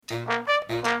Hello,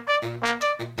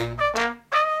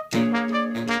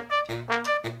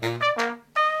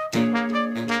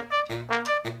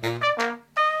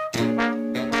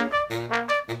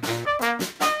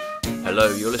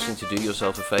 you're listening to Do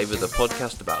Yourself a Favour, the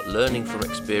podcast about learning from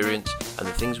experience and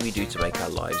the things we do to make our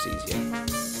lives easier.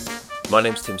 My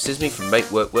name's Tim Sisney from Make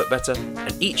Work Work Better,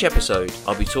 and each episode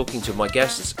I'll be talking to my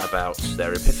guests about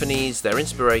their epiphanies, their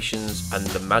inspirations, and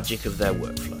the magic of their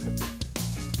workflow.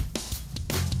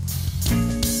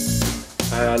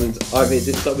 And I'm here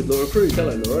this time with Laura Cruz.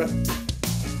 Hello, Laura.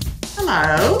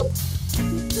 Hello.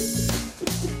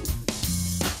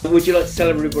 Would you like to tell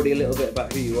everybody a little bit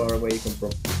about who you are and where you come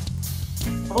from?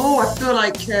 Oh, I feel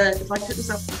like if I put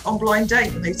myself on blind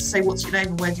date and they used to say, "What's your name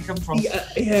and where do you come from?"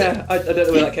 Yeah, I don't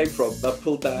know where that came from. I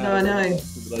pulled that out. No, I know.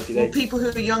 Well, people who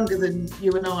are younger than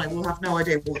you and I will have no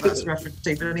idea what that's a reference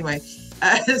to. But anyway,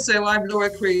 so I'm Laura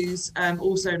Cruz,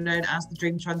 also known as the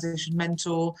Dream Transition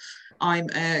Mentor. I'm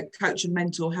a coach and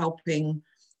mentor helping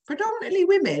predominantly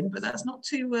women, but that's not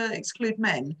to exclude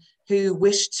men, who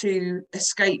wish to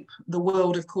escape the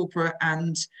world of corporate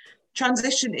and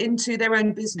transition into their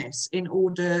own business in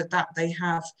order that they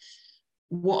have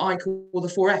what I call the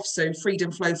 4Fs, so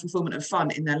freedom, flow, fulfillment and fun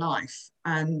in their life.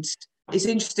 And it's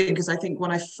interesting because I think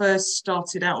when I first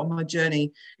started out on my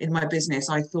journey in my business,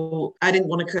 I thought I didn't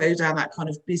want to go down that kind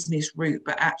of business route,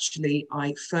 but actually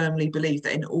I firmly believe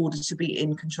that in order to be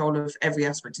in control of every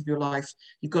aspect of your life,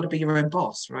 you've got to be your own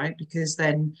boss, right? Because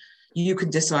then you can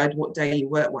decide what day you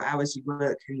work, what hours you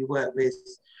work, who you work with,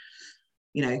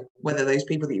 you know, whether those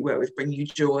people that you work with bring you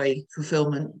joy,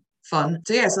 fulfillment, fun.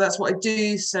 So that's what I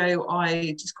do. So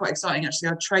just quite exciting actually.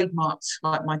 I trademarked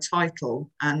like my title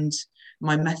and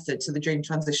my method to the Dream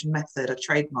Transition Method. I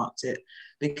trademarked it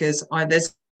because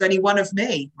there's only one of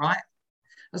me, right?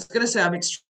 I was going to say I'm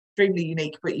extremely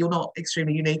unique, but you're not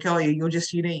extremely unique, are you? You're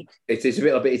just unique. It's a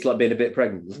bit. It's like being a bit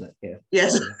pregnant, isn't it? Yeah.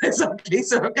 Yes, exactly.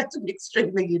 So I'm going to be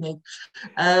extremely unique.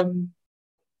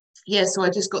 So I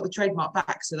just got the trademark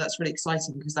back, so that's really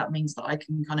exciting because that means that I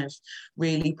can kind of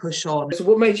really push on. So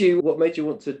what made you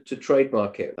want to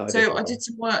trademark it? So I did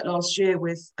some work last year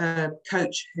with a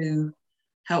coach who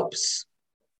helps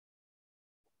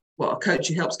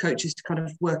coaches to kind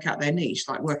of work out their niche,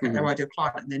 like work out their ideal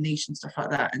client and their niche and stuff like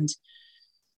that. And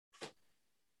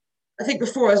I think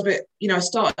before I was a bit, I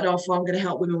started off, I'm going to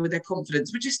help women with their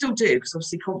confidence, which I still do, because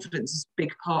obviously confidence is a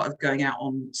big part of going out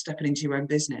on stepping into your own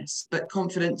business. But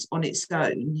confidence on its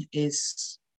own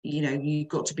is, you've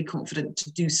got to be confident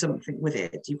to do something with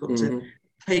it. You've got to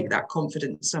take that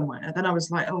confidence somewhere. And then I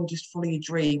was like, just follow your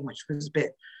dream, which was a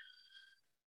bit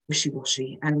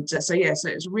wishy-washy. And so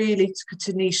it was really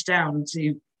to niche down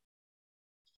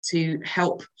to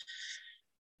help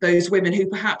those women who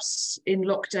perhaps in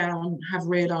lockdown have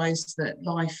realised that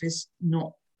life is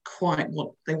not quite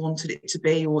what they wanted it to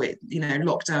be, or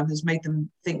lockdown has made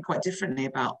them think quite differently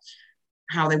about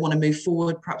how they want to move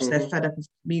forward. Perhaps they're fed up of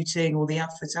commuting or the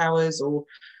office hours, or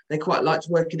they quite liked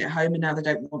working at home and now they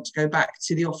don't want to go back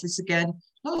to the office again.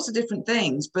 Lots of different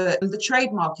things, but the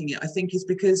trademarking it, I think, is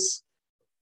because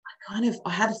I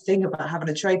had a thing about having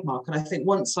a trademark, and I think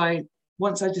once I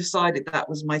decided that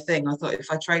was my thing, I thought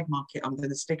if I trademark it, I'm going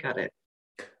to stick at it.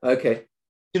 Okay. Do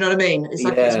you know what I mean? It's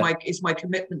like it's my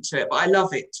commitment to it, but I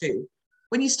love it too.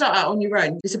 When you start out on your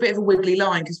own, it's a bit of a wiggly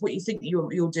line, because what you think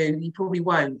you'll do, you probably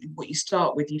won't. What you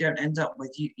start with, you don't end up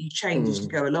with. You change as you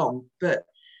go along. But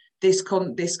this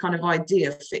kind of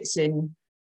idea fits in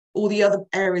all the other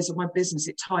areas of my business.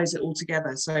 It ties it all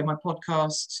together. So my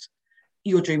podcast,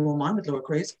 Your Dream or Mine with Laura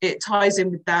Cruz, it ties in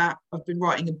with that. I've been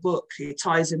writing a book, it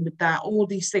ties in with that. All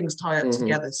these things tie up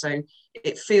together, so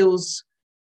it feels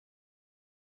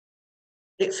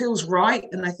right.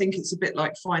 And I think it's a bit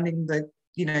like finding the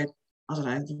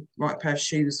right pair of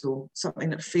shoes or something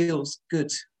that feels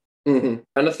good. And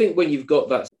I think when you've got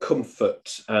that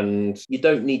comfort and you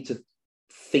don't need to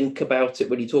think about it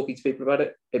when you're talking to people about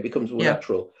it, it becomes more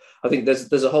natural. I think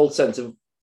there's a whole sense of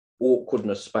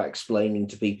awkwardness about explaining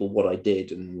to people what I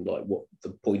did and like what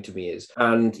the point of me is,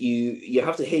 and you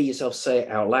have to hear yourself say it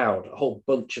out loud a whole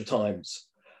bunch of times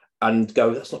and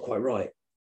go, that's not quite right,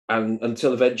 and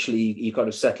until eventually you kind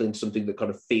of settle into something that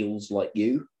kind of feels like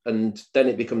you, and then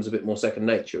it becomes a bit more second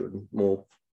nature and more,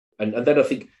 and then I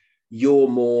think you're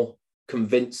more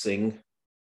convincing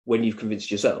when you've convinced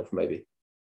yourself, maybe.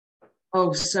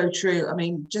 Oh, so true. I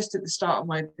mean, just at the start of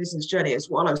my business journey, as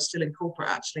while I was still in corporate,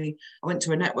 actually, I went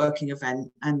to a networking event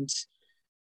and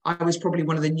I was probably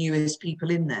one of the newest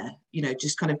people in there,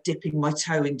 just kind of dipping my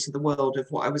toe into the world of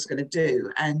what I was going to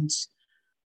do. And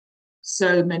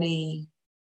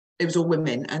it was all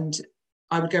women. And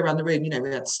I would go around the room, we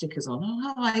had stickers on.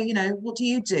 Oh, hi, what do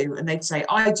you do? And they'd say,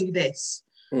 I do this.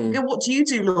 I go, what do you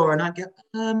do, Laura? And I'd go,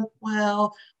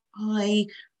 well,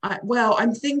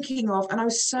 I'm thinking of, and I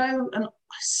was so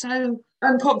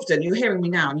unconfident. You're hearing me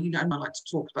now, and I like to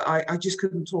talk, but I just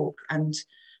couldn't talk. And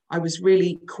I was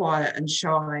really quiet and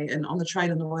shy. And on the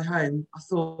train on the way home, I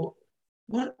thought,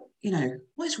 what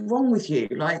is wrong with you?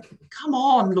 Like, come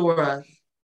on, Laura.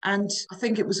 And I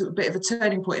think it was a bit of a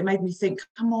turning point. It made me think,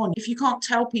 come on, if you can't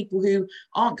tell people who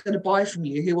aren't going to buy from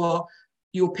you, who are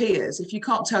your peers, if you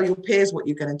can't tell your peers what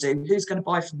you're going to do, who's going to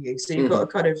buy from you? So you've got to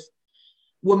kind of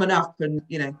woman up and,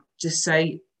 just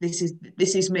say, this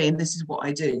is me and this is what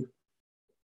I do.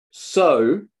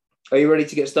 So, are you ready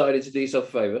to get started to do yourself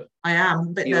a favour? I am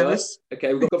a bit nervous.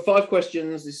 Okay, we've got 5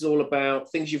 questions. This is all about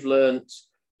things you've learned,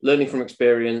 learning from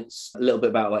experience, a little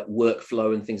bit about like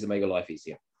workflow and things that make your life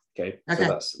easier. Okay.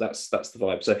 So that's the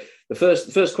vibe. So the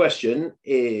first question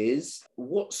is,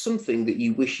 what's something that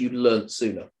you wish you'd learnt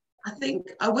sooner? I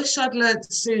think I wish I'd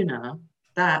learnt sooner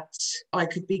that I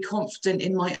could be confident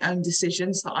in my own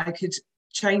decisions, that I could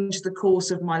change the course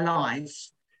of my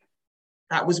life.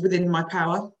 That was within my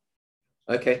power.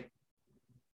 Okay.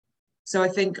 So I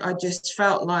think I just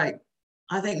felt like,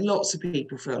 I think lots of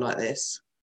people feel like this.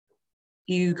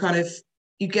 You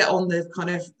get on the kind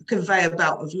of conveyor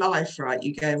belt of life, right?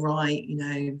 You go, right,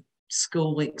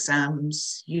 school,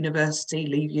 exams, university,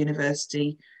 leave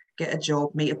university, get a job,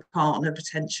 meet a partner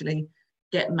potentially,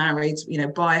 get married,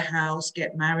 buy a house,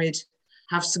 get married,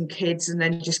 have some kids, and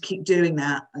then just keep doing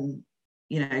that and,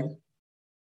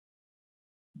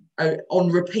 on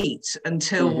repeat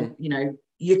until,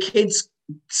 your kids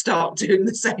start doing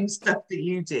the same stuff that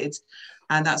you did.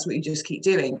 And that's what you just keep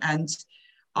doing. And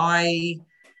I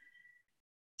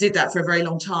did that for a very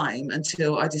long time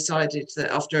until I decided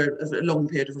that after a long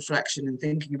period of reflection and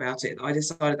thinking about it, I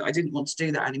decided that I didn't want to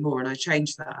do that anymore. And I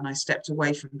changed that and I stepped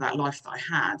away from that life that I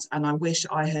had. And I wish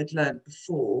I had learned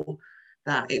before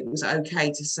that it was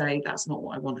okay to say, that's not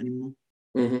what I want anymore.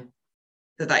 Mm-hmm.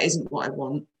 That isn't what I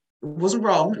want. It wasn't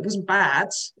wrong. It wasn't bad.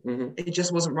 Mm-hmm. It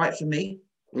just wasn't right for me.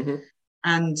 Mm-hmm.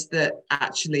 And that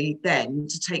actually then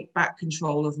to take back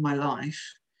control of my life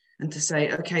and to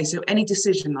say, okay, so any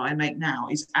decision that I make now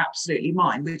is absolutely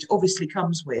mine, which obviously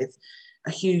comes with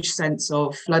a huge sense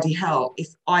of bloody hell. If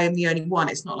I am the only one,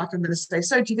 it's not like I'm going to say,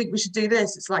 so do you think we should do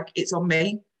this? It's like, it's on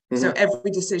me. Mm-hmm. So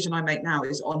every decision I make now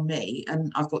is on me,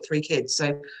 and I've got 3 kids.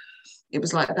 So it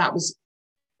was like, that was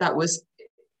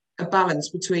a balance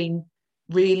between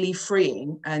really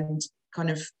freeing and kind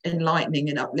of enlightening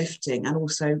and uplifting, and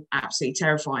also absolutely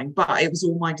terrifying. But it was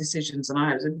all my decisions, and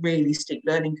I was a really steep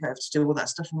learning curve to do all that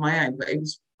stuff on my own, but it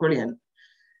was brilliant.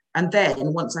 And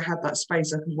then once I had that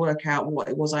space, I could work out what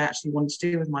it was I actually wanted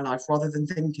to do with my life, rather than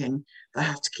thinking that I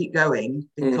have to keep going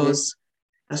because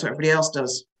that's what everybody else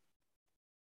does.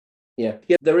 Yeah,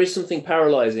 there is something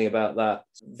paralyzing about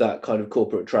that kind of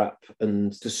corporate trap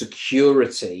and the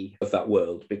security of that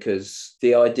world, because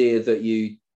the idea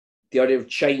of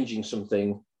changing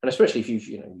something, and especially if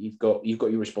you've got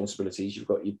your responsibilities, you've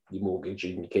got your mortgage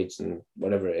and your kids and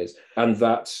whatever it is, and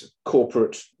that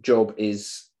corporate job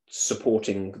is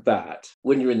supporting that.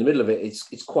 When you're in the middle of it,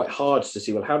 it's quite hard to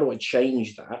see, well, how do I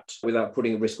change that without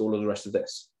putting at risk all of the rest of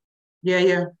this?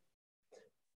 Yeah.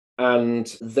 And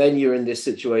then you're in this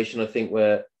situation, I think,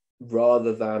 where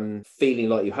rather than feeling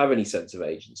like you have any sense of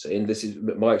agency, and this is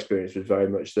my experience, was very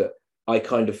much that I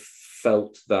kind of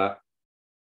felt that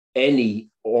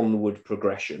any onward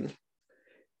progression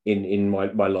in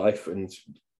my life, and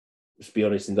to be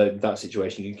honest, in that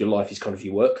situation, your life is kind of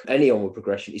your work. Any onward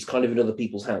progression is kind of in other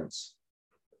people's hands.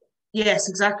 Yes,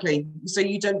 exactly. So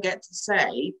you don't get to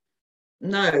say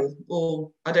no, or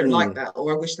I don't like that,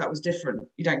 or I wish that was different.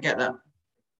 You don't get that.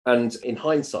 And in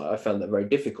hindsight, I found that very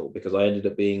difficult, because I ended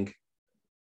up being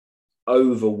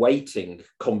overweighting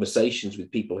conversations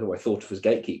with people who I thought of as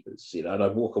gatekeepers, and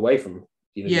I'd walk away from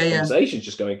conversations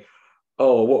just going,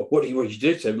 oh, what did you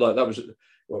do to him? Like, that was,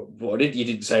 you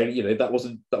didn't say, that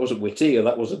wasn't witty, or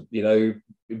that wasn't,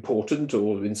 important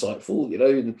or insightful,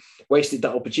 and wasted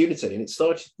that opportunity. And it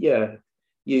started,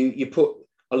 you put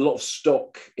a lot of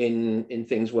stock in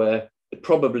things where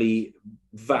probably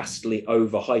vastly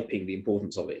overhyping the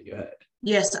importance of it in your head.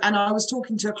 Yes, and I was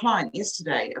talking to a client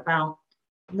yesterday about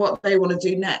what they want to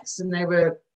do next, and they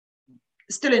were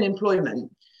still in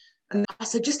employment. And I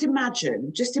said, just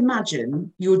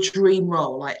imagine your dream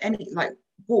role, like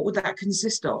what would that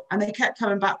consist of? And they kept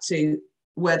coming back to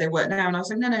where they work now. And I was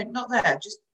like, no, not there.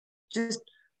 Just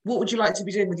what would you like to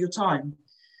be doing with your time?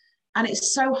 And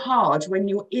it's so hard when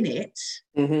you're in it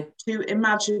to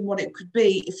imagine what it could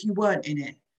be if you weren't in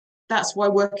it. That's why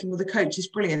working with a coach is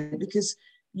brilliant, because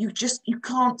you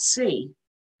can't see,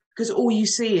 because all you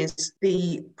see is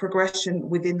the progression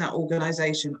within that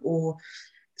organization or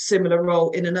similar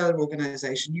role in another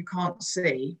organization. You can't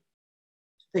see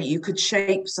that you could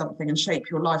shape something and shape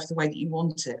your life the way that you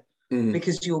want it,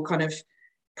 because you're kind of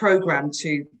programmed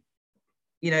to,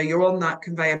 you're on that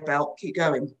conveyor belt, keep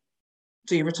going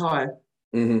till you retire.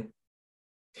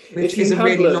 Which is a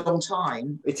really long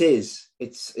time. It is.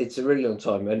 It's a really long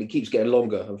time, and it keeps getting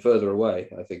longer and further away,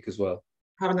 I think, as well.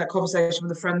 Having that conversation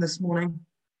with a friend this morning.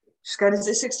 She's going, is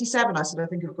it 67? I said, I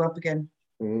think it'll go up again.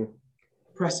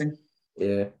 Depressing.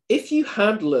 Yeah. If you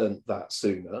had learned that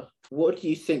sooner, what do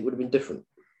you think would have been different?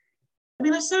 I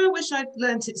mean, I so wish I'd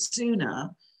learnt it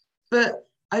sooner, but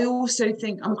I also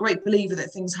think I'm a great believer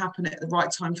that things happen at the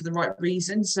right time for the right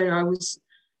reason. So I was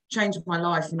changed my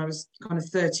life when I was kind of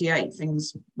 38.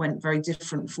 Things went very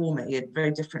different for me,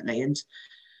 very differently. And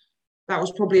that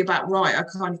was probably about right. I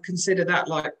kind of consider that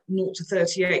like 0 to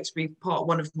 38 to be part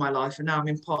one of my life. And now I'm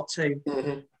in part two.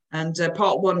 And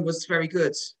part one was very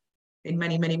good in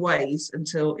many, many ways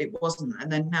until it wasn't.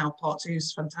 And then now part two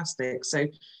is fantastic. So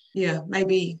yeah,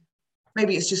 maybe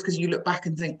it's just because you look back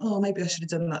and think, oh, maybe I should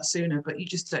have done that sooner, but you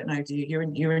just don't know, do you?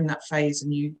 You're in that phase,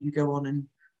 and you go on, and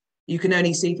you can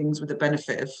only see things with the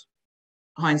benefit of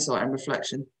hindsight and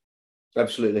reflection.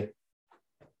 Absolutely.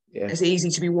 Yeah. It's easy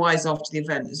to be wise after the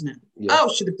event, isn't it? Yeah.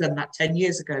 Oh, should have done that 10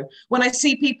 years ago. When I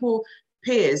see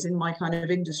peers in my kind of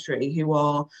industry who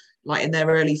are like in their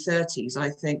early 30s, I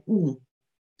think,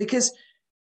 because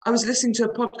I was listening to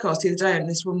a podcast the other day, and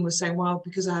this woman was saying, well,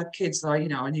 because I had kids, I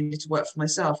needed to work for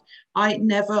myself. I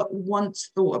never once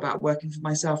thought about working for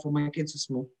myself when my kids were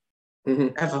small,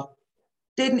 ever.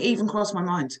 Didn't even cross my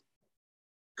mind.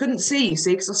 Couldn't see,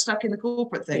 because I was stuck in the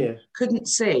corporate thing. Yeah. Couldn't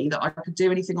see that I could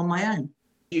do anything on my own.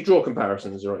 You draw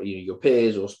comparisons, right? Your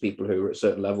peers or people who are at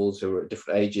certain levels, who are at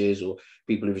different ages, or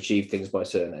people who've achieved things by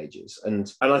certain ages.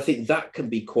 And I think that can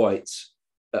be quite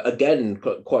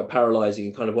paralyzing,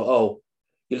 and kind of,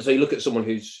 so you look at someone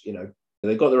who's,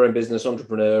 they've got their own business,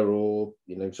 entrepreneur, or,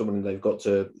 someone they're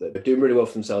doing really well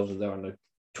for themselves, and they're,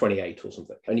 28 or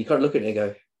something. And you kind of look at it and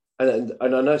go, and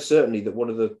I know certainly that one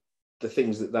of the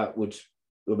things that would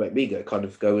make me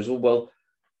go as well,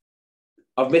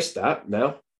 I've missed that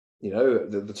now.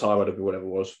 The time I'd have been, whatever it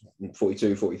was,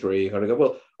 42, 43, kind of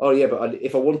go, but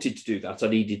if I wanted to do that, I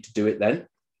needed to do it then.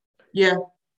 Yeah.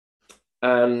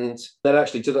 And then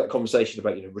actually to that conversation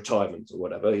about, retirement or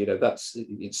whatever,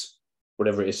 it's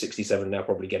whatever it is, 67 now,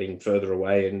 probably getting further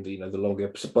away. And, the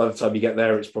longer, by the time you get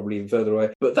there, it's probably even further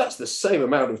away. But that's the same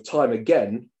amount of time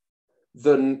again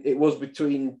than it was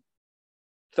between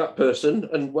that person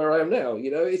and where I am now.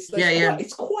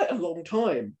 It's quite a long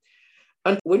time.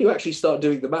 And when you actually start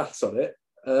doing the maths on it,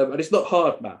 and it's not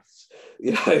hard maths,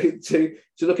 to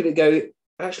look at it and go,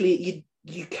 actually,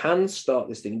 you can start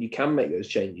this thing, you can make those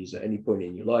changes at any point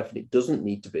in your life, and it doesn't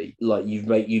need to be like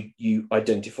you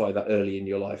identify that early in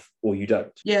your life, or you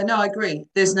don't. Yeah, no, I agree.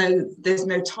 There's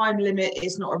no time limit.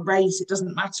 It's not a race. It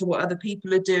doesn't matter what other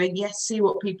people are doing. Yes, see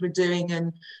what people are doing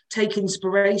and take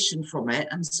inspiration from it,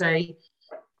 and say,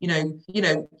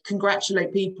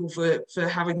 congratulate people for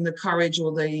having the courage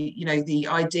or the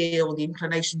idea or the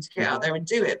inclination to get out there and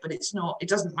do it. But it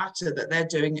doesn't matter that they're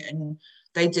doing it and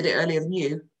they did it earlier than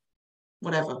you,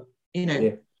 whatever,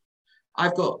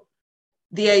 I've got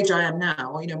the age I am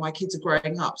now, my kids are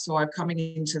growing up. So I'm coming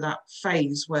into that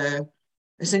phase where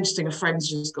it's interesting. A friend's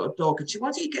just got a dog, and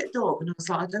why don't you get a dog? And I was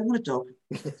like, I don't want a dog.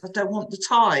 I don't want the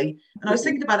tie. And I was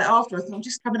thinking about it after. I thought, I'm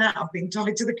just coming out of being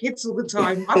tied to the kids all the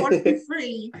time. I want to be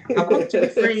free. I want to be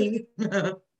free.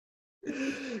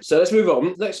 So let's move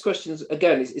on. Next question is,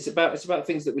 again, it's about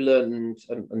things that we learn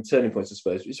and turning points, I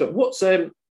suppose. So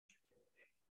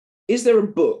is there a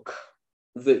book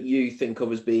that you think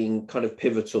of as being kind of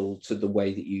pivotal to the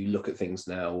way that you look at things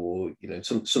now, or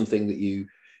something that you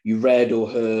read or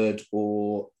heard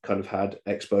or kind of had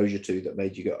exposure to that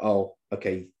made you go, oh,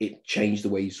 okay, it changed the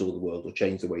way you saw the world or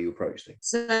changed the way you approach things?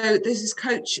 So there's this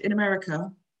coach in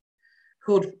America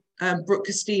called Brooke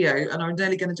Castillo, and I'm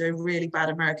nearly going to do a really bad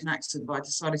American accent, but I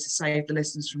decided to save the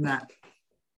listeners from that.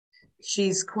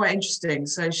 She's quite interesting.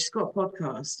 So she's got a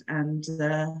podcast, and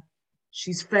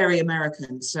she's very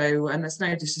American. So, and there's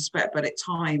no disrespect, but at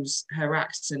times her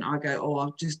accent, I go,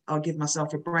 oh, I'll give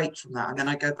myself a break from that. And then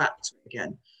I go back to it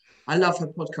again. I love her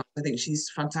podcast. I think she's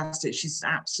fantastic. She's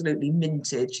absolutely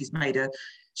minted.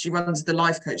 She runs the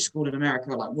life coach school in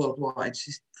America, like worldwide.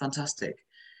 She's fantastic.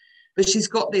 But she's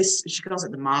got this, she calls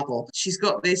it the marble. She's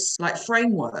got this like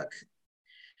framework,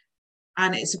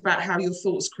 and it's about how your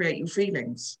thoughts create your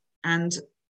feelings. And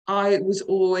I was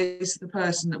always the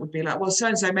person that would be like, well,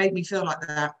 so-and-so made me feel like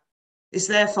that. It's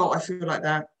their fault. I feel like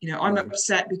that. You know, I'm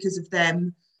upset because of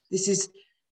them. This is,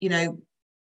 you know,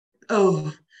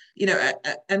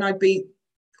 and I'd be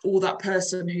all that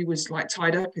person who was like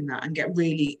tied up in that and get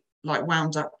really like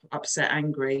wound up, upset,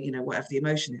 angry, you know, whatever the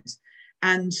emotion is.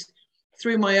 And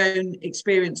through my own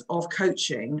experience of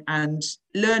coaching and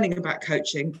learning about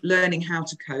coaching, learning how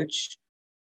to coach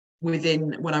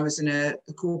when I was in a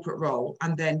corporate role,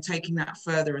 and then taking that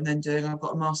further and then I've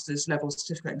got a master's level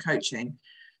certificate in coaching.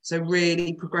 So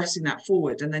really progressing that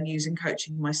forward and then using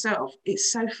coaching myself.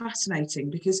 It's so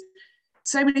fascinating because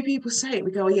so many people say it.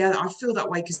 We go, oh, yeah, I feel that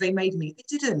way because they made me. It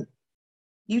didn't.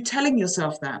 You telling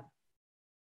yourself that.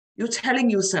 You're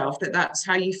telling yourself that that's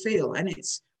how you feel. And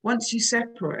it's once you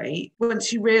separate,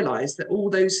 once you realize that all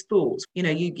those thoughts, you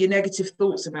know, your negative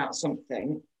thoughts about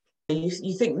something,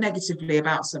 you think negatively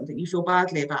about something, you feel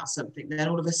badly about something, then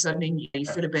all of a sudden you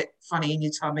feel a bit funny in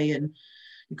your tummy and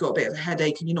you've got a bit of a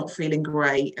headache and you're not feeling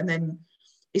great. And then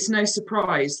it's no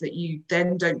surprise that you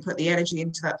then don't put the energy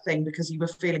into that thing because you were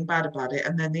feeling bad about it.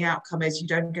 And then the outcome is you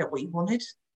don't get what you wanted.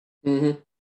 Mm-hmm.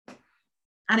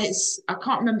 And I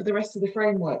can't remember the rest of the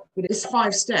framework, but it's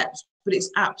 5 steps, but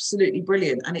it's absolutely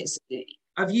brilliant. And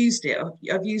I've used it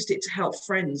to help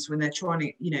friends when they're trying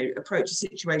to, you know, approach a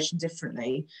situation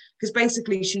differently. Because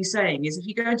basically she's saying is if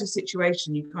you go into a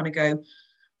situation, you kind of go,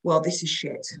 well, this is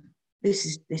shit.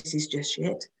 This is just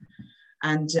shit.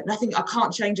 And I think I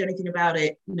can't change anything about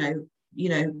it.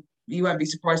 You won't be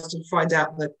surprised to find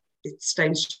out that it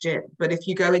stays shit. But if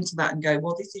you go into that and go,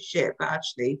 well, this is shit, but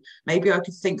actually maybe I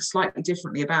could think slightly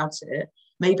differently about it.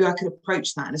 Maybe I could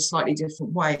approach that in a slightly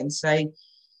different way and say,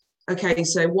 okay,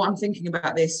 so what I'm thinking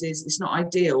about this is it's not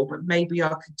ideal, but maybe I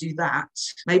could do that.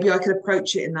 Maybe I could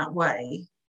approach it in that way.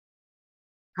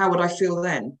 How would I feel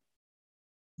then?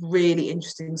 Really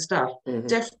interesting stuff.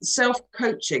 Mm-hmm.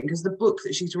 Self-coaching, because the book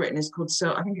that she's written is called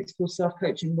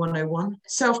Self-Coaching 101.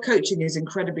 Self-coaching is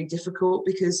incredibly difficult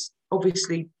because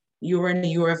obviously you're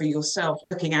ever yourself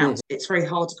looking out. It's very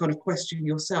hard to kind of question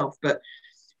yourself, but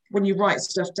when you write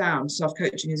stuff down,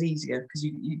 self-coaching is easier because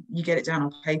you get it down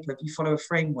on paper. If you follow a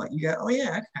framework, you go, oh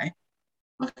yeah,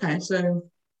 okay, so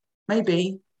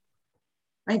maybe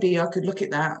I could look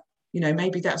at that. You know,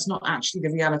 maybe that's not actually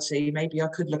the reality. Maybe I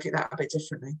could look at that a bit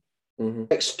differently. Mm-hmm.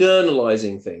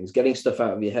 Externalizing things, getting stuff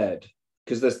out of your head,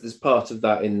 because there's part of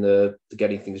that in the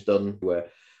getting things done where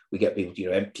we get people to, you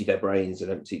know, empty their brains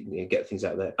and get things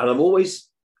out there. And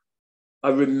I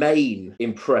remain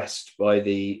impressed by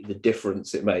the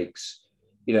difference it makes,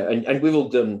 you know, and we've all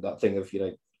done that thing of, you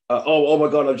know, oh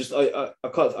my God,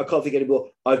 I can't think anymore.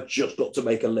 I've just got to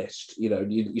make a list, you know,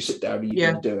 you sit down and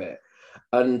you do it.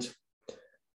 And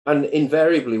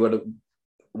invariably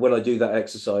when I do that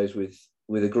exercise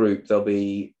with a group, there'll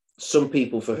be some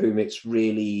people for whom it's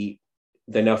really,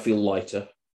 they now feel lighter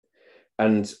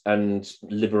and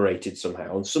liberated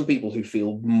somehow. And some people who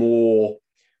feel more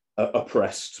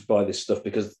oppressed by this stuff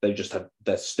because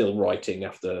they're still writing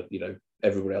after, you know,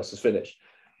 everyone else has finished.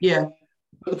 Yeah.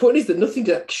 But the point is that nothing's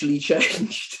actually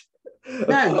changed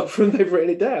apart from they've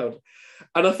written it down.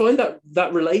 And I find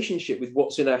that relationship with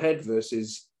what's in our head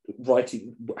versus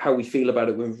writing how we feel about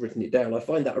it when we've written it down, I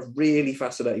find that a really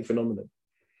fascinating phenomenon.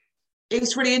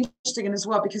 It's really interesting as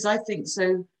well because I think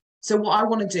so what I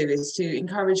want to do is to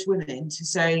encourage women to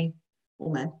say,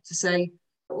 or men to say,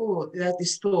 oh, they had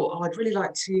this thought, I'd really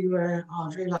like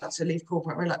to leave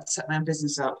corporate, I'd really like to set my own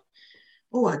business up.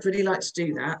 Oh, I'd really like to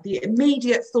do that. The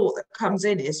immediate thought that comes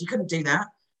in is you couldn't do that.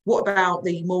 What about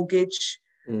the mortgage?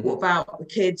 Mm-hmm. What about the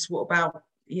kids? What about,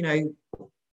 you know,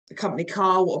 the company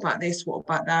car? What about this? What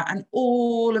about that? And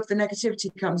all of the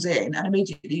negativity comes in and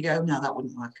immediately you go, no, that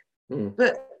wouldn't work. Mm.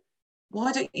 But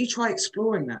why don't you try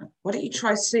exploring that? Why don't you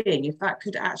try seeing if that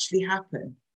could actually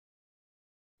happen?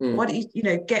 Mm. Why don't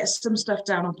you, get some stuff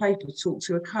down on paper, talk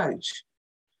to a coach,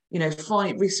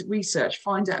 find research,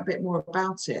 find out a bit more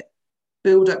about it,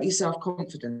 build up your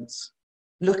self-confidence,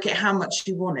 look at how much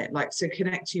you want it, so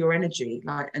connect to your energy,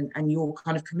 and your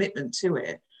kind of commitment to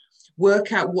it.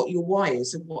 Work out what your why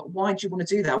is and why do you want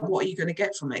to do that? What are you going to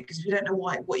get from it? Because if you don't know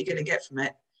what you're going to get from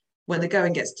it, when the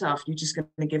going gets tough, you're just going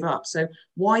to give up. So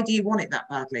why do you want it that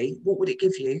badly? What would it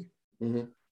give you? Mm-hmm.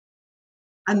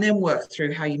 And then work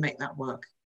through how you make that work.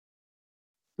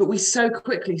 But we so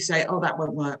quickly say, oh, that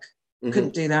won't work. Mm-hmm.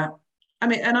 Couldn't do that. I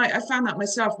mean, and I found that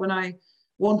myself when I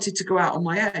wanted to go out on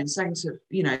my own, saying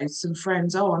to, some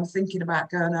friends, oh, I'm thinking about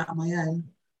going out on my own.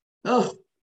 Oh,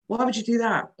 why would you do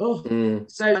that? Oh,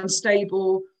 so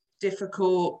unstable,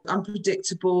 difficult,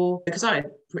 unpredictable. Because I had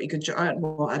a pretty good job.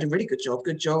 I had a really good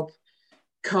job,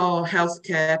 car,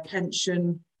 healthcare,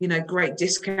 pension, great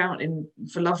discount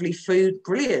for lovely food,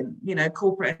 brilliant,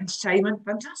 corporate entertainment,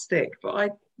 fantastic. But I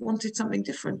wanted something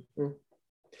different.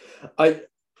 I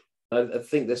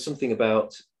think there's something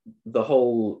about the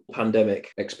whole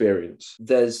pandemic experience.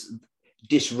 There's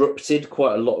disrupted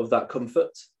quite a lot of that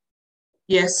comfort.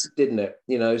 Yes. Didn't it?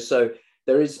 You know, so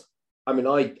there is, I mean,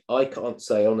 I can't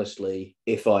say honestly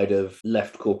if I'd have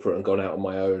left corporate and gone out on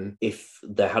my own if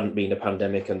there hadn't been a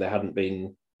pandemic and there hadn't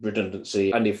been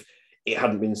redundancy, and if it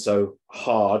hadn't been so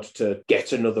hard to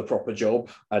get another proper job,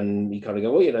 and you kind of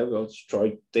go, well, you know, I'll just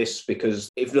try this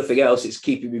because if nothing else, it's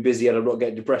keeping me busy and I'm not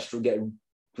getting depressed from getting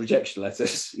rejection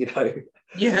letters, you know.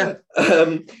 Yeah.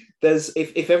 There's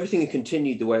if everything had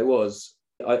continued the way it was,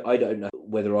 I don't know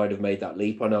whether I'd have made that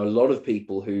leap. I know a lot of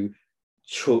people who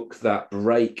took that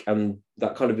break and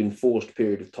that kind of enforced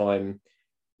period of time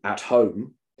at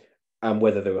home, and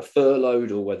whether they were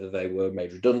furloughed or whether they were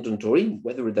made redundant or even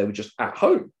whether they were just at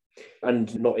home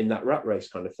and not in that rat race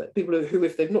kind of thing. People who,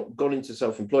 if they've not gone into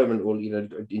self-employment or, you know,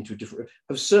 into a different,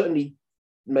 have certainly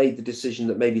made the decision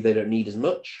that maybe they don't need as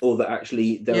much, or that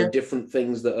actually there are different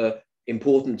things that are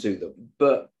important to them.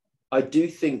 But I do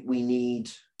think we need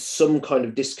some kind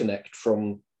of disconnect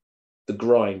from the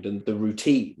grind and the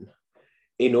routine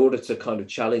in order to kind of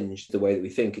challenge the way that we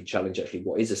think and challenge actually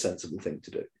what is a sensible thing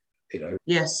to do, you know?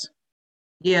 Yes.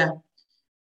 Yeah.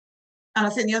 And I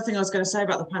think the other thing I was going to say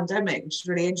about the pandemic, which is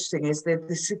really interesting, is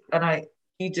that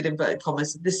you did inverted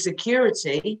commas, the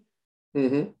security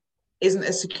isn't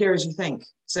as secure as you think.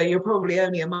 So you're probably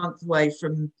only a month away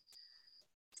from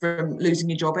losing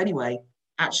your job anyway,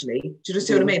 actually. Do you just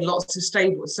see what I mean? Lots of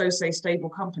stable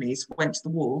companies went to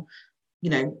the wall, you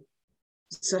know.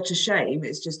 Such a shame.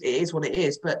 It is what it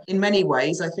is. But in many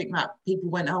ways, I think that people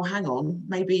went, oh, hang on,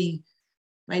 maybe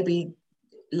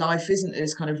life isn't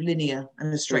as kind of linear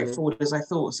and as straightforward as I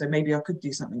thought. So maybe I could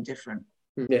do something different.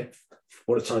 Yeah.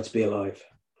 What a time to be alive.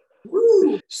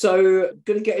 Woo! So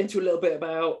going to get into a little bit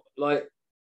about like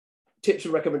tips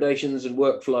and recommendations and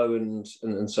workflow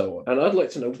and so on. And I'd like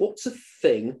to know, what's a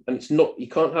thing, and it's not, you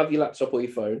can't have your laptop or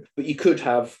your phone, but you could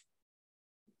have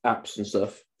apps and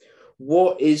stuff.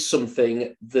 What is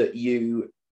something that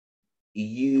you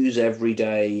use every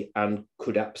day and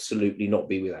could absolutely not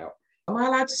be without? Am I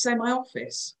allowed to say my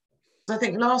office? I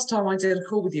think last time I did a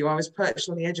call with you, I was perched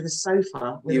on the edge of a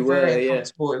sofa with very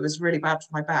uncomfortable. It was really bad for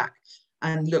my back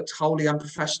and looked wholly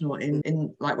unprofessional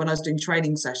in like when I was doing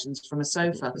training sessions from a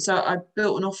sofa. So I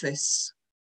built an office.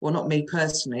 Well, not me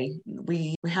personally.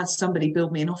 We had somebody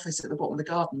build me an office at the bottom of the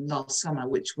garden last summer,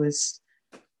 which was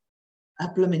a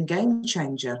blooming game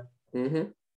changer.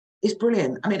 It's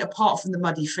brilliant. I mean, apart from the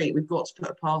muddy feet, we've got to put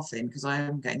a path in because I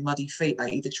am getting muddy feet,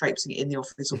 like either traipsing it in the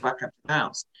office or back up to the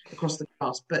house across the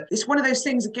grass. But it's one of those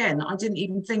things, again, I didn't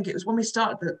even think it was when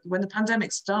the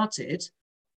pandemic started,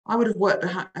 I would have worked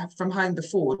from home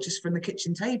before, just from the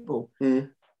kitchen table. Then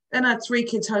I had 3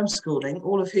 kids homeschooling,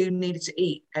 all of whom needed to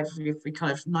eat every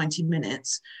kind of 90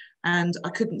 minutes. And I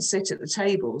couldn't sit at the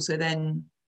table. So then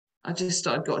I just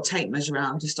got a tape measure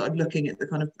out, just started looking at the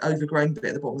kind of overgrown bit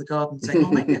at the bottom of the garden, saying,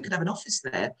 oh, maybe I could have an office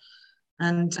there.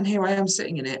 And here I am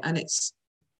sitting in it, and it's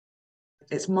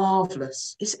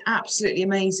marvellous. It's absolutely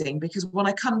amazing, because when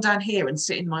I come down here and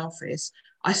sit in my office,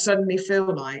 I suddenly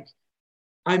feel like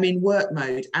I'm in work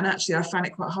mode. And actually, I found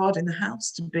it quite hard in the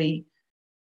house to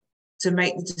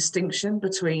make the distinction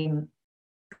between,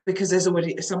 because there's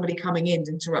already somebody coming in,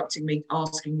 interrupting me,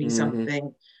 asking me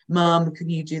something. Mum, can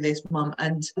you do this, Mum?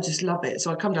 And I just love it. So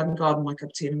I come down the garden, my cup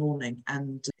of tea in the morning,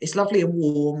 and it's lovely and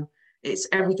warm. It's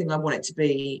everything I want it to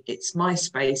be. It's my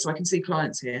space, so I can see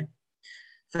clients here,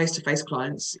 face-to-face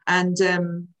clients. And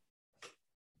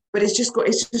but it's just got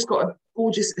a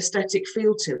gorgeous aesthetic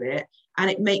feel to it, and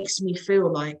it makes me feel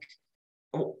like,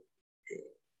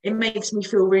 it makes me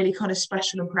feel really kind of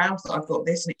special and proud that I've got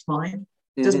this and it's mine.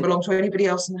 It doesn't belong to anybody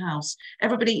else in the house.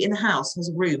 Everybody in the house has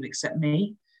a room except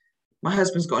me. My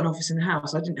husband's got an office in the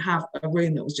house. I didn't have a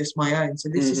room that was just my own. So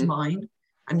this is mine,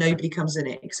 and nobody comes in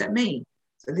it except me.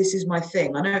 So this is my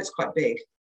thing. I know it's quite big.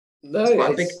 It's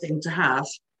quite a big thing to have,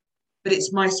 but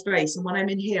it's my space. And when I'm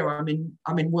in here, I'm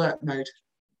in work mode.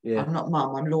 Yeah. I'm not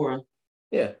Mum, I'm Laura.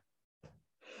 Yeah.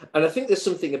 And I think there's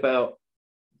something about,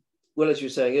 well, as you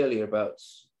were saying earlier, about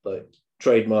like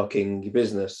trademarking your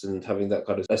business and having that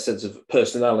kind of a sense of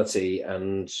personality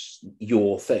and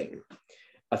your thing.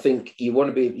 I think you want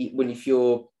to be,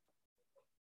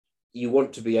 you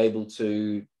want to be able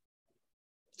to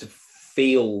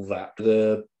feel that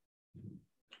the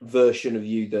version of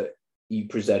you that you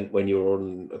present when you're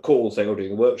on a call, say, or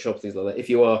doing a workshop, things like that. If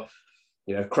you are,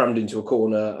 crammed into a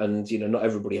corner, and not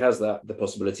everybody has that, the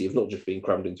possibility of not just being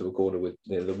crammed into a corner with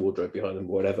the wardrobe behind them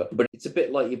or whatever. But it's a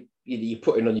bit like you're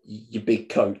putting on your big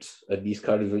coat, and you've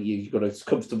got a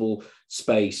comfortable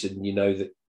space, and you know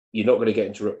that you're not going to get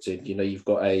interrupted. You know, you've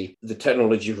got the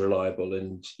technology is reliable,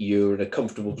 and you're in a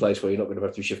comfortable place where you're not going to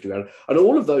have to shift around. And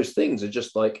all of those things are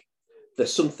just like,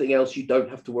 there's something else you don't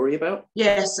have to worry about.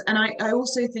 Yes, and I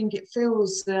also think it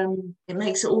feels, it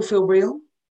makes it all feel real.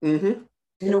 Mm-hmm.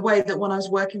 In a way that when I was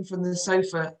working from the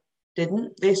sofa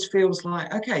didn't. This feels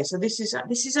like, okay, so this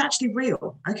is actually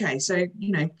real. Okay, so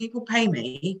people pay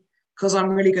me because I'm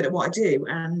really good at what I do,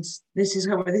 and this is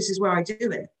where I do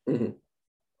it. Mm-hmm.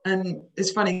 And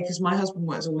it's funny because my husband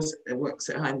works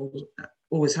at home,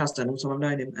 always has done all the time I've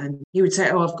known him, and he would say,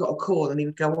 "Oh, I've got a call," and he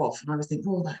would go off, and I would think,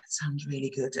 "Oh, that sounds really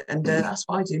good," and that's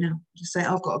what I do now. Just say,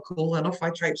 "I've got a call," and off I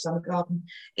traipse down the garden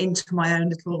into my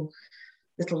own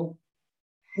little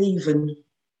haven.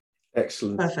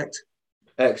 Excellent. Perfect.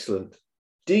 Excellent.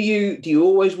 Do you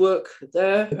always work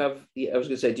there? I was going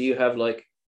to say, do you have like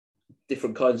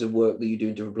different kinds of work that you do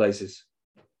in different places?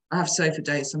 I have sofa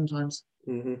days sometimes.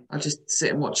 Mm-hmm. I just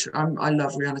sit and watch. I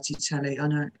love reality telly. I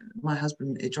know my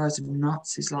husband, it drives him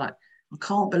nuts. He's like, I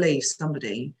can't believe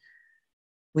somebody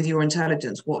with your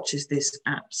intelligence watches this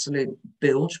absolute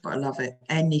bilge, but I love it.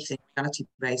 Anything reality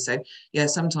based. So yeah,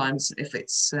 sometimes if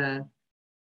it's a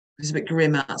bit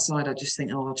grim outside, I just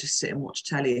think, I'll just sit and watch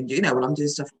telly, and while I'm doing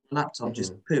stuff on the laptop, Mm-hmm.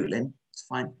 just pootling. It's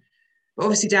fine. But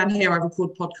obviously down here, I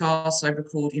record podcasts. I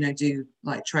record, do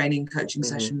like training, coaching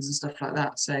Mm-hmm. sessions and stuff like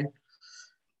that. So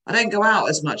I don't go out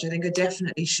as much. I think I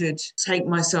definitely should take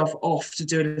myself off to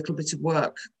do a little bit of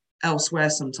work elsewhere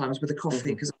sometimes with a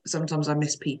coffee, because sometimes I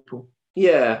miss people.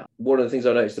 Yeah. One of the things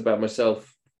I noticed about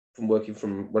myself from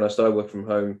when I started working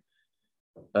from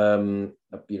home,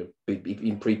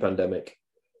 in pre-pandemic,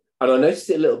 and I noticed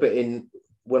it a little bit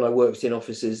when I worked in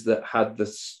offices that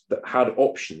had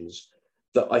options,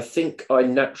 that I think I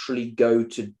naturally go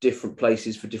to different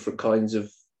places for different kinds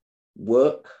of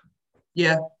work.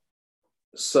 Yeah.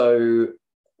 So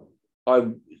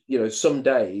some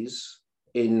days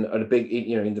in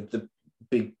the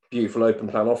big, beautiful open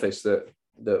plan office that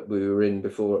we were in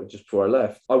just before I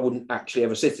left, I wouldn't actually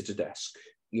ever sit at a desk.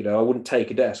 I wouldn't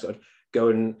take a desk. I'd go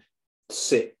and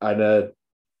sit in a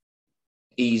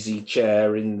easy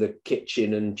chair in the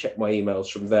kitchen and check my emails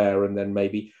from there, and then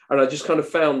and I just kind of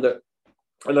found that,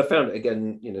 and I found it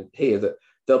again, here, that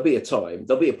there'll be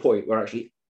a point where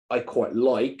actually I quite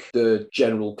like the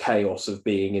general chaos of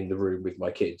being in the room with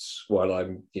my kids while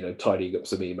I'm, tidying up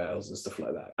some emails and stuff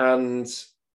like that. And,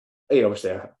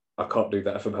 obviously I can't do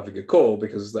that if I'm having a call,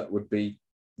 because that would be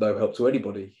no help to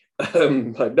anybody.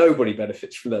 Like, nobody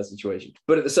benefits from that situation.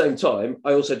 But at the same time,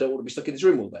 I also don't want to be stuck in this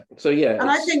room all day. So yeah. And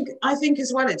I think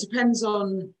as well, it depends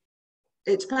on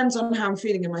how I'm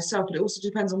feeling in myself, but it also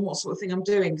depends on what sort of thing I'm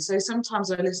doing. So sometimes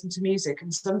I listen to music,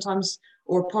 and sometimes,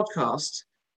 or a podcast,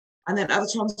 and then other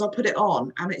times I'll put it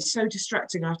on and it's so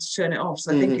distracting I have to turn it off.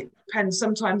 So I think it depends.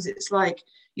 Sometimes it's like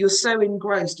you're so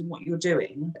engrossed in what you're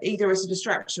doing, either as a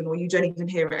distraction or you don't even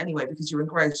hear it anyway because you're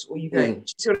engrossed, or you go, do you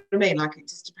see what I mean? Like, it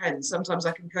just depends. Sometimes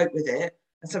I can cope with it,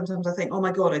 and sometimes I think, oh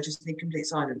my God, I just need complete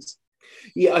silence.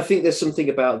 Yeah, I think there's something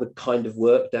about the kind of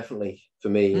work, definitely, for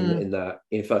me, in that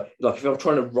if I'm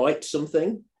trying to write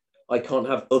something, I can't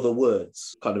have other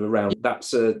words kind of around. That's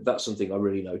something I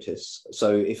really notice.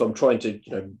 So if I'm trying to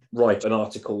write an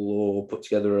article or put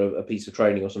together a piece of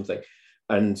training or something,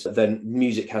 and then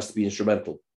music has to be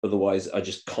instrumental, otherwise I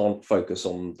just can't focus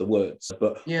on the words.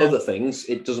 But other things,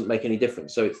 it doesn't make any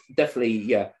difference. So it's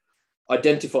definitely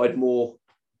identified more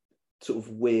sort of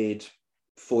weird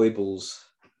foibles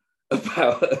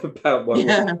about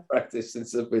my practice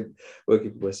since I've been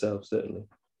working for myself, certainly.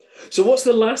 So what's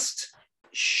the last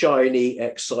shiny,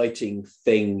 exciting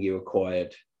thing you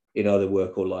acquired in either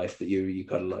work or life that you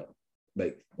kind of like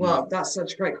make? Well, that's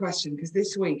such a great question, because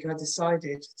this week I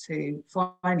decided to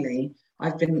finally,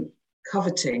 I've been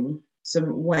coveting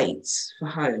some weights for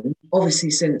home,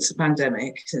 obviously since the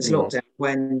pandemic, since lockdown,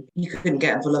 when you couldn't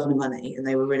get them for love and money, and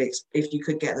they were really, if you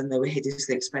could get them, they were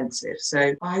hideously expensive.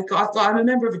 So I'm a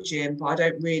member of a gym, but I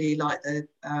don't really like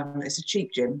it's a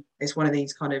cheap gym. It's one of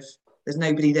these kind of, there's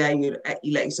nobody there, you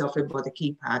let yourself in by the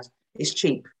keypad. It's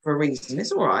cheap for a reason.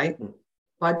 It's all right.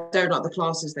 But I don't like the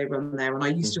classes they run there. And I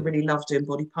used to really love doing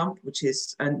body pump,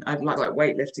 and I like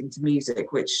weightlifting to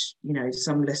music, which,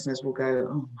 some listeners will go,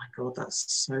 oh my God,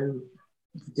 that's so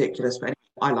ridiculous. But anyway,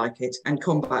 I like it. And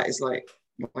combat is like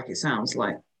it sounds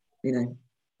like,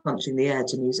 punching the air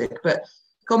to music. But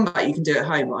combat you can do at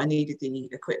home, but I needed the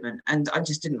equipment. And I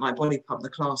just didn't like body pump, the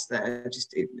class there.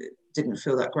 It didn't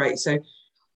feel that great. So I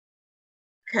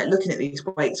kept looking at these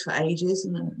weights for ages.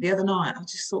 And then the other night, I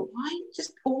just thought, why don't you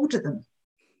just order them?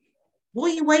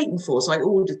 What are you waiting for? So I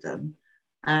ordered them,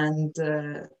 and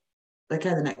they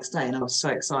came the next day, and I was so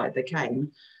excited they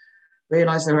came.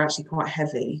 Realised they were actually quite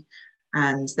heavy,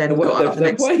 and then got up the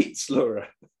next weights, Laura.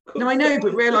 No, I know,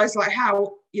 but realised like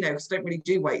how, because I don't really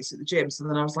do weights at the gym. So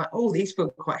then I was like, oh, these feel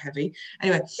quite heavy.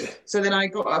 Anyway, so then I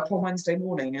got up on Wednesday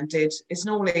morning and it's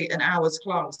normally an hour's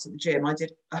class at the gym. I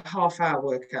did a half-hour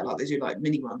workout, like they do like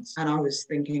mini ones. And I was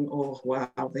thinking, oh, wow,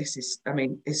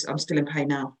 I'm still in pain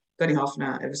now. Only half an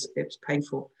hour. It was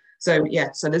painful. So yeah,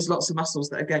 so there's lots of muscles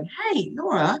that are going, hey,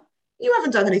 Laura, you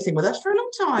haven't done anything with us for a long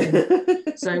time.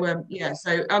 So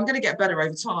I'm going to get better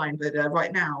over time, but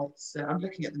right now I'm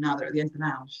looking at them now. They're at the end of an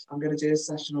hour. I'm going to do a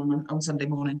session on Sunday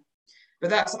morning,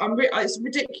 but it's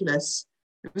ridiculous.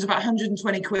 It was about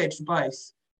 120 quid for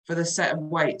both, for the set of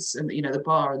weights and the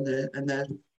bar and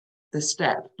the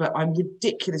step. But I'm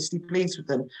ridiculously pleased with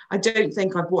them. I don't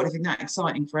think I've bought anything that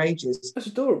exciting for ages. That's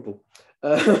adorable.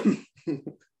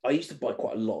 I used to buy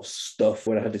quite a lot of stuff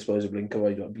when I had disposable income. I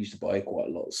used to buy quite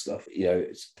a lot of stuff,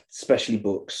 especially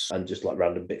books and just like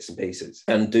random bits and pieces,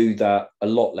 and do that a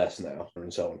lot less now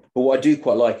and so on. But what I do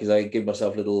quite like is I give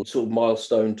myself little sort of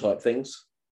milestone type things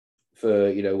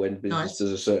for, when business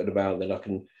does a certain amount, then I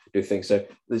can do things. So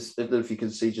I don't know if you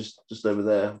can see just over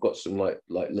there, I've got some like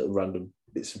little random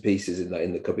bits and pieces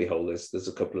in the cubby hole. There's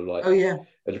a couple of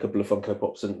a couple of Funko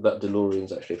Pops, and that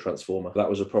DeLorean's actually a Transformer. That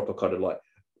was a proper kind of like,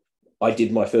 I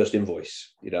did my first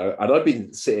invoice, and I'd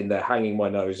been sitting there hanging my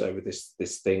nose over this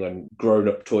thing and grown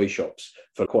up toy shops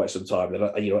for quite some time. And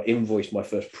I invoiced my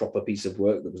first proper piece of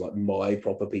work that was like my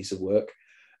proper piece of work,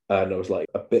 and I was like,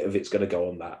 a bit of it's going to go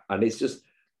on that, and it just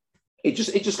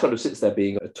kind of sits there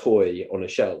being a toy on a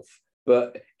shelf,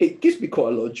 but it gives me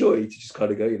quite a lot of joy to just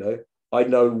kind of go, I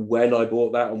know when I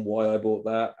bought that and why I bought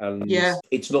that, and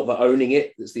it's not that owning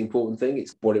it that's the important thing.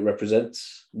 It's what it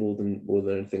represents more than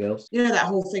anything else. That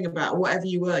whole thing about whatever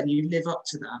you earn, you live up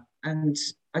to that, and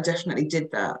I definitely did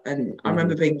that. And I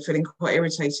remember feeling quite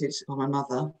irritated by my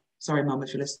mother. Sorry, Mum,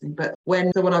 if you're listening. But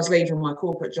when I was leaving my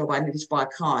corporate job, I needed to buy a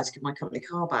car to get my company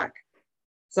car back.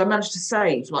 So I managed to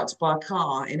save to buy a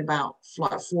car in about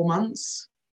 4 months.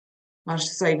 Managed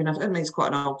to save enough. I mean, it's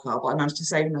quite an old car, but I managed to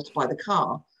save enough to buy the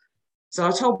car. So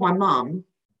I told my mum,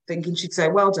 thinking she'd say,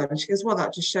 well done. And she goes, well,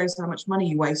 that just shows how much money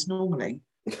you waste normally.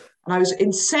 And I was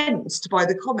incensed by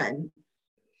the comment.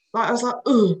 I was like,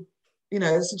 oh,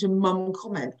 it's such a mum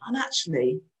comment. And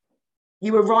actually,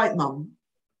 you were right, Mum.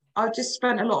 I just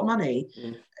spent a lot of money.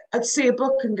 I'd see a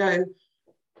book and go,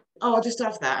 oh, I'll just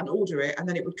have that and order it. And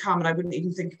then it would come and I wouldn't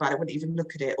even think about it, wouldn't even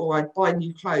look at it. Or I'd buy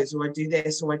new clothes, or I'd do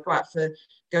this, or I'd go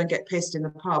and get pissed in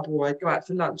the pub, or I'd go out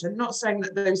for lunch. I'm not saying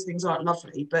that those things aren't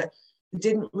lovely, but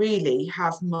didn't really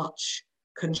have much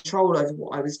control over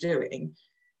what I was doing.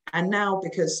 And now,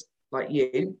 because like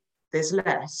you, there's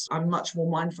less, I'm much more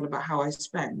mindful about how I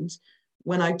spend.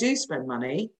 When I do spend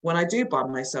money, when I do buy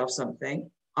myself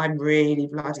something, I'm really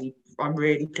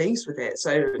pleased with it.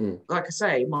 So like I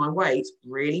say, my weight,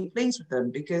 really pleased with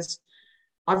them, because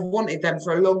I've wanted them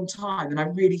for a long time and I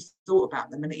really thought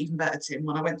about them. And even better, Tim,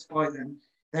 when I went to buy them,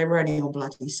 they were only on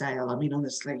bloody sale. I mean,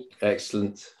 honestly.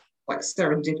 Excellent. Like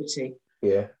serendipity.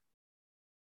 Yeah.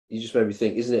 You just made me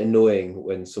think, isn't it annoying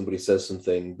when somebody says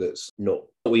something that's not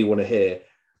what you want to hear,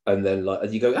 and then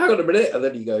and you go, hang on a minute, and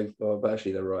then you go, oh, but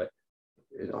actually they're right.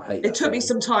 I hate it. Took me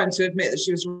some time to admit that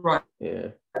she was right. Yeah.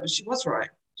 But she was right.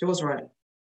 She was right.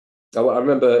 I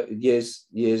remember years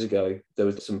ago, there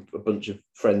was a bunch of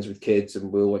friends with kids,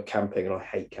 and we all went camping, and I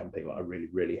hate camping. I really,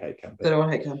 really hate camping. So I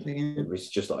hate camping. Yeah. It was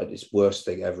just like this worst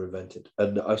thing ever invented.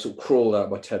 And I sort of crawled out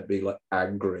of my tent being like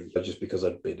angry just because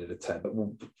I'd been in a tent.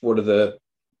 One of the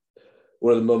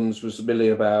mums was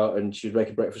milling about, and she was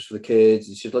making breakfast for the kids,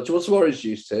 and she was like, do you want some orange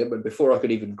juice, Tim? And before I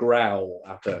could even growl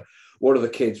at her, one of the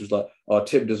kids was like, oh,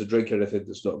 Tim doesn't drink anything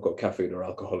that's not got caffeine or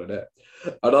alcohol in it.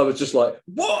 And I was just like,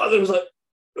 what? And it was like,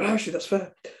 actually, that's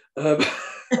fair. I'm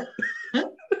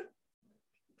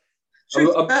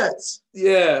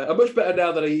much better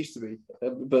now than I used to be.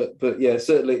 But yeah,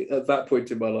 certainly at that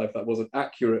point in my life, that wasn't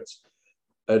accurate,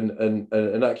 and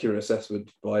an accurate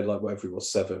assessment by like whatever it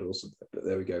was, 7 or something. But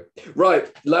there we go.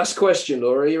 Right, last question,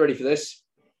 Laura. Are you ready for this?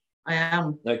 I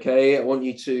am. Okay, I want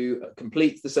you to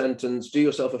complete the sentence. Do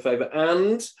yourself a favour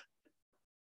and...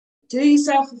 Do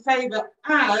yourself a favour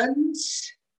and...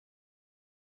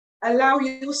 allow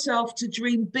yourself to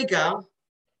dream bigger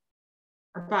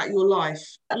about your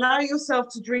life. Allow yourself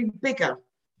to dream bigger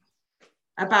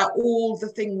about all the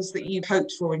things that you've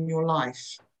hoped for in your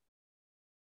life.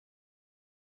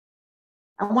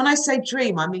 And when I say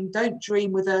dream, I mean, don't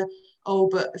dream with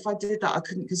but if I did that, I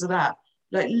couldn't because of that.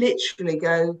 Like literally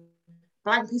go,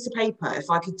 blank piece of paper,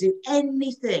 if I could do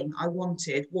anything I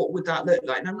wanted, what would that look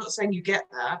like? And I'm not saying you get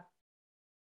that,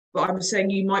 but I'm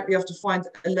saying you might be able to find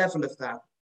a level of that,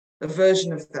 a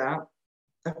version of that,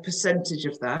 a percentage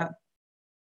of that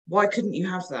Why couldn't you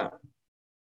have that?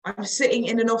 I'm sitting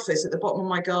in an office at the bottom of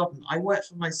my garden. I work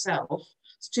for myself.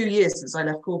 It's 2 years since I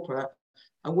left corporate.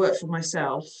 I work for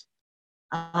myself.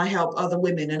 And I help other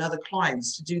women and other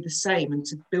clients to do the same and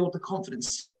to build the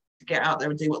confidence to get out there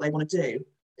and do what they want to do.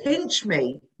 Pinch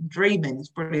me. I'm dreaming. It's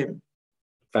brilliant.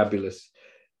 Fabulous.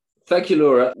 Thank you,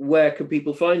 Laura. Where can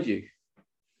people find you?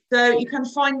 So you can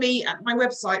find me at my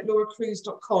website,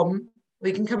 lauracruz.com, or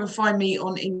you can come and find me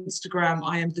on Instagram.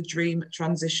 I am the Dream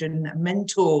Transition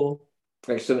Mentor.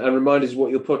 Excellent. And remind us what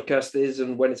your podcast is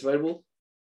and when it's available.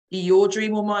 Your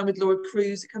Dream or Mine with Laura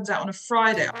Cruz. It comes out on a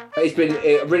Friday.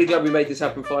 I'm really glad we made this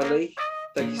happen finally.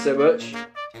 Thank you so much.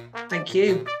 Thank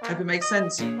you. Hope it makes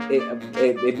sense.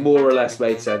 It more or less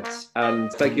made sense.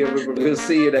 And thank you, everybody. We'll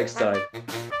see you next time.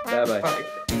 Bye-bye. Bye.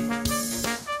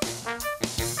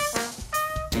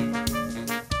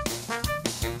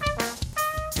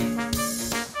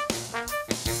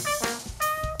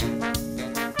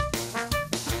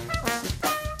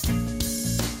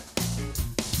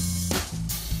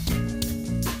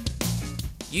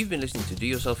 You've been listening to Do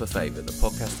Yourself a Favour, the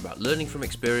podcast about learning from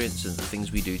experience and the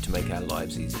things we do to make our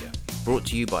lives easier. Brought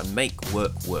to you by Make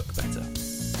Work Work Better.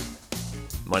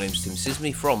 My name's Tim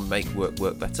Sisney from Make Work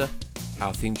Work Better.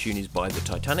 Our theme tune is by The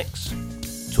Titanics.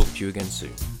 Talk to you again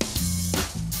soon.